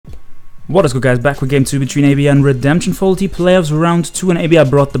What is good, guys? Back with game 2 between ABR and RedEmption. Faulty playoffs round 2, and ABR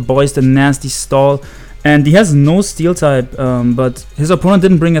brought the boys the nasty stall. And he has no steel type, but his opponent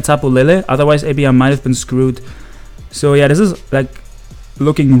didn't bring a Tapu Lele, otherwise ABR might have been screwed. So yeah, this is like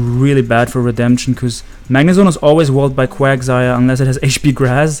looking really bad for RedEmption, because Magnezone is always walled by Quagsire unless it has HP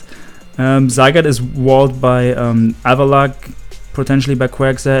Grass. Zygarde is walled by Avalok, potentially by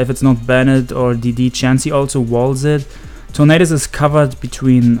Quagsire if it's not Bennett or DD. Chansey also walls it. Tornadus is covered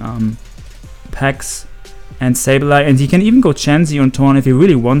between Pax and Sableye, and he can even go Chansey on Torn if he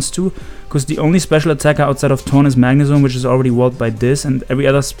really wants to, because the only special attacker outside of Torn is Magnezone, which is already walled by this, and every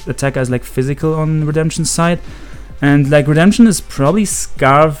other attacker is like physical on RedEmption's side. And like RedEmption is probably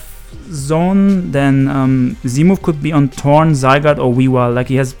Scarf Zone, then Z-move could be on Torn, Zygarde or Weavile. Like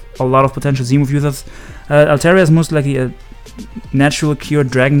he has a lot of potential Z-move users. Altaria is most likely a Natural Cure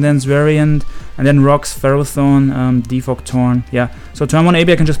Dragon Dance variant, and then Rocks, Ferrothorn, Defog, Torn. Yeah, so turn 1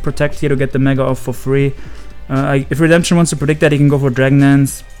 ABR can just protect here to get the Mega off for free. If RedEmption wants to predict that, he can go for Dragon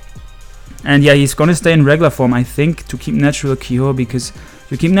Dance. And yeah, he's gonna stay in regular form, I think, to keep Natural Cure, because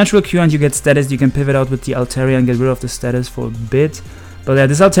if you keep Natural Cure and you get status, you can pivot out with the Altaria and get rid of the status for a bit. But yeah,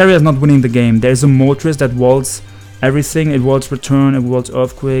 this Altaria is not winning the game. There's a Moltres that walls everything. It walls Return, it walls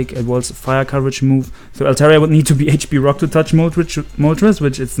Earthquake, it walls Fire Coverage move. So Altaria would need to be HP Rock to touch Moltres,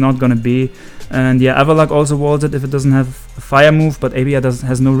 which it's not gonna be. And yeah, Avalok also walls it if it doesn't have a Fire move, but ABR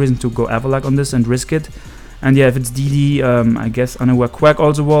has no reason to go Avalok on this and risk it. And yeah, if it's DD, I guess Unaware Quack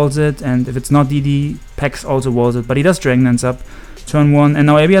also walls it, and if it's not DD, Pex also walls it, but he does Dragon Dance up turn 1, and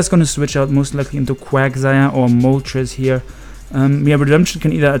now ABR is gonna switch out most likely into Quagsire or Moltres here. Yeah, RedEmption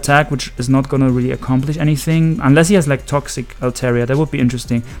can either attack, which is not gonna really accomplish anything, unless he has like Toxic Altaria. That would be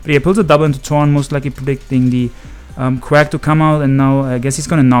interesting. But he pulls a double into Torn, most likely predicting the Quack to come out, and now I guess he's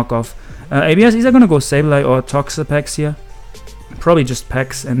gonna knock off. ABR is either gonna go Sableye or Toxapex here. Probably just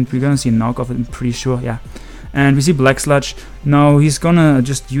Pex, and we're gonna see a knock off, I'm pretty sure, yeah. And we see Black Sludge. Now he's gonna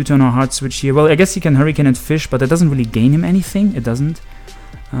just U-turn or Hard Switch here. Well, I guess he can Hurricane and Fish, but that doesn't really gain him anything. It doesn't.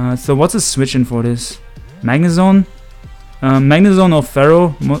 So what's his switch in for this? Magnezone? Magnezone or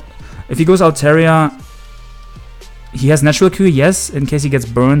Pharaoh. If he goes Altaria, he has Natural Cure, yes, in case he gets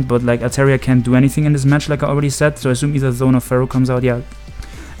burned, but like Altaria can't do anything in this match, like I already said, so I assume either Zone or Pharaoh comes out, yeah.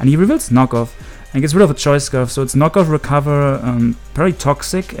 And he reveals Knockoff and gets rid of a Choice Scarf, so it's Knockoff, Recover, probably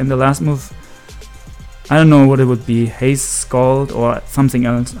Toxic, and the last move, I don't know what it would be, Haze, Scald, or something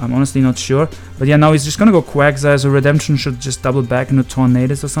else, I'm honestly not sure. But yeah, now he's just gonna go Quagsire, so RedEmption should just double back into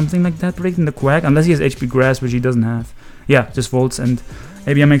Tornadus or something like that, predicting the Quag, unless he has HP Grass, which he doesn't have. Yeah, just Volts, and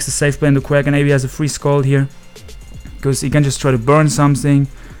ABR makes a safe play into Quag, and ABR has a free Scald here, because he can just try to burn something.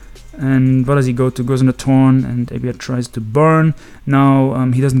 And what does he go to? Goes into Torn, and ABR tries to burn.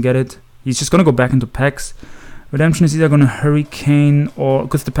 Now he doesn't get it. He's just gonna go back into Pex. RedEmption is either gonna Hurricane or,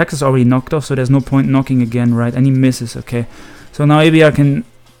 because the Pex is already knocked off, so there's no point knocking again, right? And he misses, okay. So now ABR can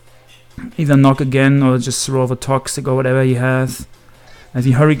either knock again or just throw over Toxic or whatever he has. As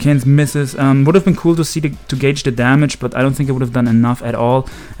he Hurricanes, misses. Would have been cool to see to gauge the damage, but I don't think it would have done enough at all.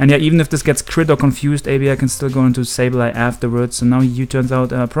 And yeah, even if this gets crit or confused, ABR can still go into Sableye afterwards. So now he U-turns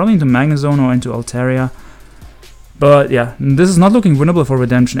out probably into Magnezone or into Altaria. But yeah, this is not looking winnable for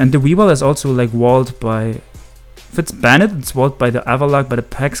RedEmption. And the Weavile is also like walled by... If it's Bennett, it's walled by the Avalok, by the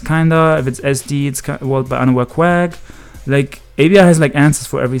Pex kinda. If it's SD, it's walled by Unaware Quag. Like, ABR has like answers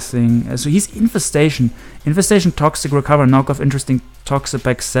for everything. So he's Infestation. Infestation, Toxic, Recover, Knockoff, interesting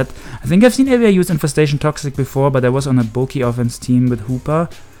Toxapex set. I think I've seen ABR use Infestation Toxic before, but that was on a bulky offense team with Hoopa.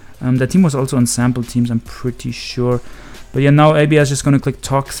 That team was also on sample teams, I'm pretty sure. But yeah, now ABR is just gonna click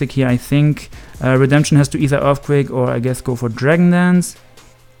Toxic here, I think. RedEmption has to either Earthquake or I guess go for Dragon Dance.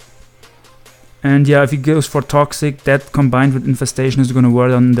 And yeah, if he goes for Toxic, that combined with Infestation is going to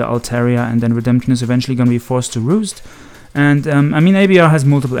work on the Altaria, and then RedEmption is eventually going to be forced to Roost. And I mean, ABR has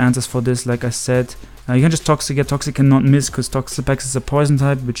multiple answers for this, like I said. You can just Toxic it. Toxic cannot miss because Toxapex is a poison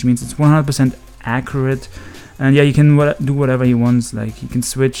type, which means it's 100% accurate. And yeah, you can do whatever he wants. Like, he can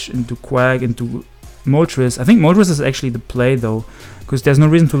switch into Quag, into Moltres. I think Moltres is actually the play though, because there's no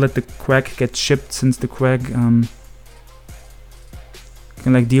reason to let the Quag get shipped, since the Quag... can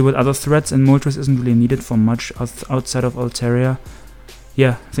like deal with other threats, and Moltres isn't really needed for much outside of Altaria.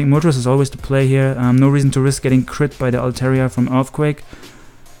 Yeah, I think Moltres is always the play here. No reason to risk getting crit by the Altaria from Earthquake.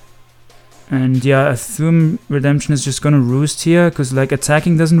 And yeah, I assume RedEmption is just gonna Roost here, because like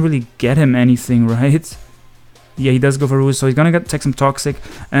attacking doesn't really get him anything, right? Yeah, he does go for Roost, so he's gonna take some Toxic.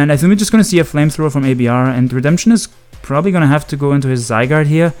 And I think we're just gonna see a Flamethrower from ABR, and RedEmption is probably gonna have to go into his Zygarde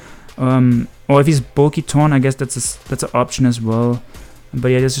here. Or if he's bulky Torn, I guess that's an option as well. But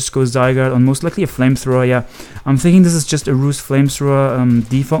yeah, let's just go Zygarde on most likely a Flamethrower. Yeah, I'm thinking this is just a Roost Flamethrower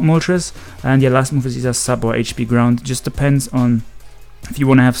default Moltres. And yeah, last move is either Sub or HP Ground. Just depends on if you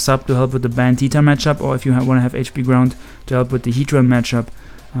want to have Sub to help with the Bandita matchup, or if you want to have HP Ground to help with the Heatran matchup.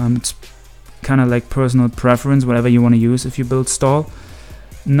 It's kind of like personal preference, whatever you want to use if you build Stall.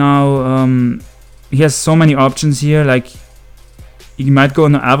 Now, he has so many options here, like he might go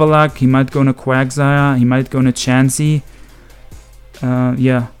into Avalak, he might go into Quagsire, he might go into Chansey.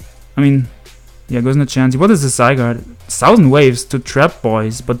 Yeah, I mean, yeah, goes into Chansey. What is the Zygarde? 1000 Waves to Trap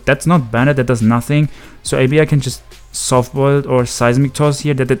Boys, but that's not Bandit, that does nothing. So ABR can just Softboiled or Seismic Toss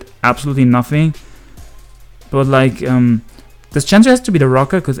here, that did absolutely nothing. But like, this Chansey has to be the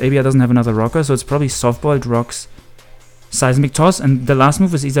Rocker, because ABR doesn't have another Rocker, so it's probably Softboiled, Rocks, Seismic Toss, and the last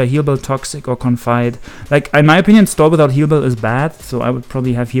move is either Heal Bell, Toxic, or Confide. Like, in my opinion, Stall without Heal Bell is bad, so I would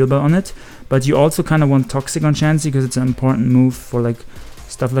probably have Heal Bell on it. But you also kind of want Toxic on Chansey, because it's an important move for like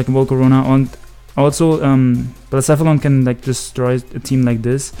stuff like Volcarona. And also, Blacephalon can like destroy a team like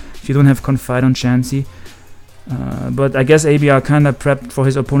this if you don't have Confide on Chansey. But I guess ABR kind of prepped for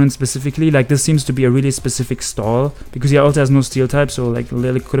his opponent specifically. Like, this seems to be a really specific stall, because he also has no Steel type, so like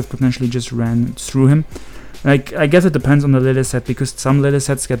Lily could have potentially just ran through him. Like, I guess it depends on the Lily set, because some Lily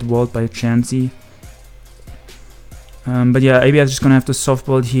sets get walled by Chansey. But yeah, ABR is just gonna have to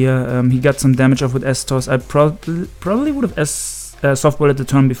softball here. He got some damage off with S-Toss. I probably would have softballed the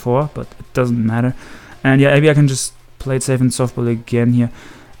turn before, but it doesn't matter. And yeah, ABR can just play it safe and softball again here.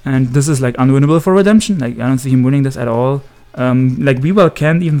 And this is like unwinnable for RedEmption. Like, I don't see him winning this at all. Like, Weavile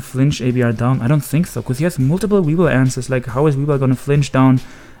can't even flinch ABR down. I don't think so, because he has multiple Weavile answers. Like, how is Weavile gonna flinch down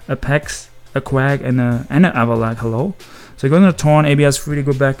a Pex, a Quag, and an Avalak? Hello? So going to Torn, ABR is free to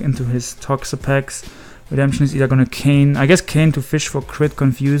go back into his Toxapex. RedEmption is either gonna Cane, I guess Cane to fish for crit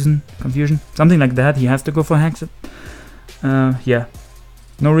confusion, something like that. He has to go for Hexit. Yeah,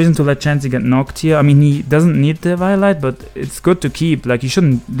 no reason to let Chansey get knocked here. I mean, he doesn't need the Violet, but it's good to keep. Like, you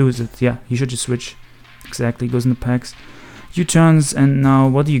shouldn't lose it. Yeah, he should just switch. Exactly, goes into packs. U-turns, and now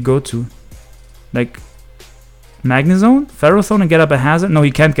what do you go to? Like, Magnezone? Ferrothorn and get up a hazard? No,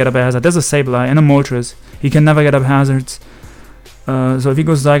 he can't get up a hazard. There's a Sableye and a Moltres. He can never get up hazards. So if he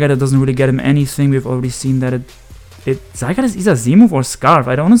goes Zygarde, it doesn't really get him anything. We've already seen that Zygarde is either Z-move or Scarf.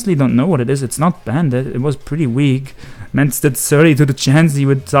 I honestly don't know what it is. It's not Bandit. It was pretty weak. Mence did 30 to the Chansey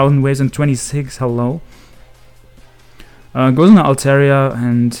with 1000 Waves and 26. Hello. Goes into Altaria,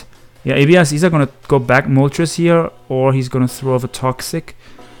 and yeah, ABR is either gonna go back Moltres here, or he's gonna throw off a Toxic.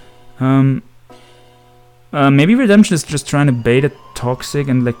 Maybe RedEmption is just trying to bait a Toxic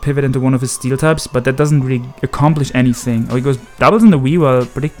and like pivot into one of his Steel types, but that doesn't really accomplish anything. Oh, he goes doubles in the Weavile,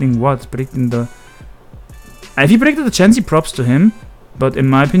 predicting what? Predicting the... If he predicted the Chansey, props to him, but in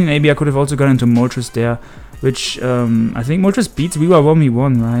my opinion, ABR could have also got into Moltres there, which I think Moltres beats Weavile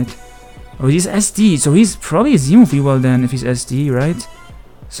 1v1, right? Oh, he's SD, so he's probably a Z-move Weavile then, if he's SD, right?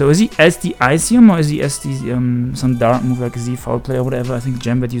 So is he SD Icium, or is he SD some dark move like Z Foul Play or whatever? I think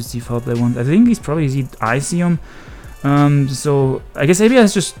Jambet used Z Foul Play once. I think he's probably Z Icium. So I guess ABR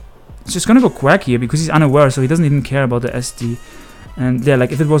is just gonna go Quack here, because he's unaware, so he doesn't even care about the SD. And yeah,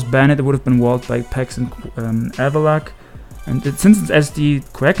 like if it was Bandit, it would have been walled by Pex and Avalak. And since it's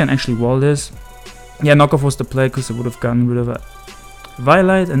SD, Quack can actually wall this. Yeah, Knockoff was the play, because it would have gotten rid of a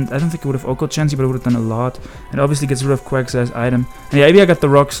Violet, and I don't think it would have Oko Chansey, but it would have done a lot. And obviously gets rid of Quagsire's item. And yeah, ABR got the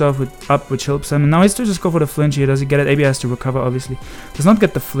Rocks off which helps him. And now he has to just go for the flinch here. Does he get it? ABR has to recover, obviously. Does not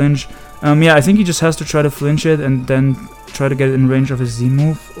get the flinch. Yeah, I think he just has to try to flinch it, and then try to get it in range of his Z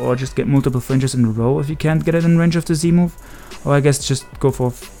move, or just get multiple flinches in a row if you can't get it in range of the Z move. Or I guess just go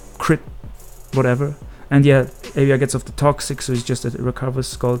for crit, whatever. And yeah, ABR gets off the Toxic, so he's just a Recover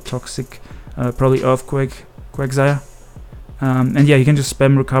Skull Toxic, probably Earthquake, Quagsire. And yeah, you can just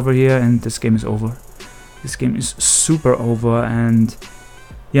spam Recover here, and this game is over. This game is super over, and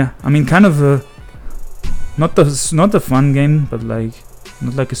yeah, I mean, kind of a not a fun game, but like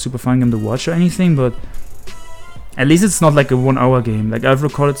not like a super fun game to watch or anything, but at least it's not like a 1 hour game. Like, I've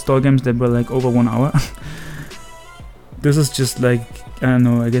recorded stall games that were like over 1 hour. This is just like, I don't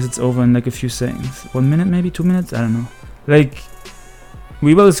know, I guess it's over in like a few seconds. 1 minute, maybe 2 minutes, I don't know. Like,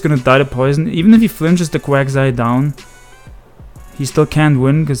 Weavile is gonna die to poison. Even if he flinches the Quagsire down, he still can't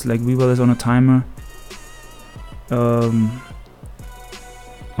win, because like Weavile is on a timer.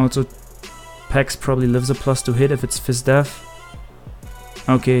 Also, Pex probably lives a plus to hit if it's Fizz Death.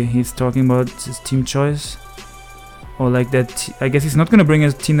 Okay, he's talking about his team choice. Or like that, I guess he's not gonna bring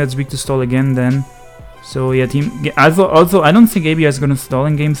a team that's weak to stall again then. So yeah, also I don't think ABR is gonna stall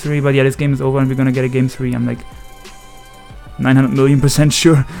in game 3, but yeah, this game is over and we're gonna get a game 3. I'm like 900 million%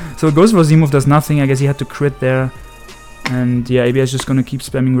 sure. So it goes for Z-move, does nothing. I guess he had to crit there. And yeah, ABR is just gonna keep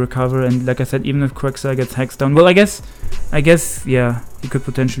spamming recover, and like I said, even if Quagsire gets Hex down, well, I guess, yeah, he could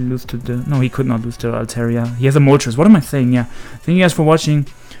potentially lose to the, no, he could not lose to Altaria. He has a Moltres. What am I saying? Yeah, thank you guys for watching.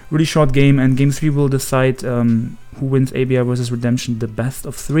 Really short game, and game 3 will decide who wins ABR versus RedEmption, the best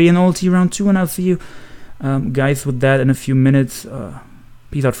of 3 in OLT round 2, and I'll see you guys with that in a few minutes.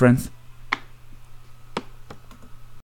 Peace out, friends.